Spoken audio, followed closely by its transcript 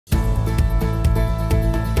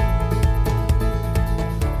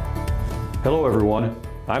Hello everyone,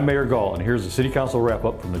 I'm Mayor Gaul and here's the City Council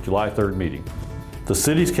wrap-up from the July 3rd meeting. The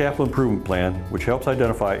city's capital improvement plan, which helps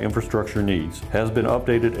identify infrastructure needs, has been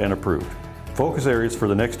updated and approved. Focus areas for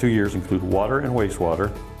the next 2 years include water and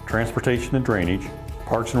wastewater, transportation and drainage,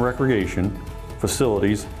 parks and recreation,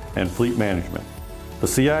 facilities, and fleet management. The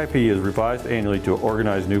CIP is revised annually to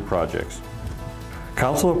organize new projects.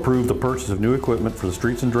 Council approved the purchase of new equipment for the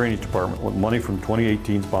Streets and Drainage Department with money from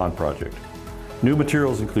 2018's bond project. New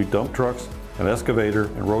materials include dump trucks, an excavator,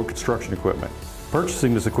 and road construction equipment.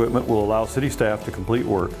 Purchasing this equipment will allow city staff to complete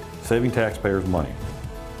work, saving taxpayers money.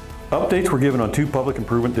 Updates were given on 2 public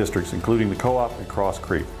improvement districts, including the Co-op and Cross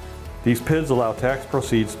Creek. These PIDs allow tax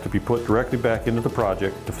proceeds to be put directly back into the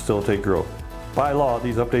project to facilitate growth. By law,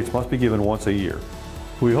 these updates must be given once a year.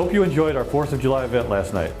 We hope you enjoyed our 4th of July event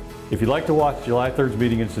last night. If you'd like to watch July 3rd's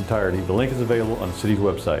meeting in its entirety, the link is available on the city's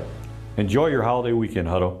website. Enjoy your holiday weekend,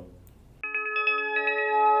 Hutto.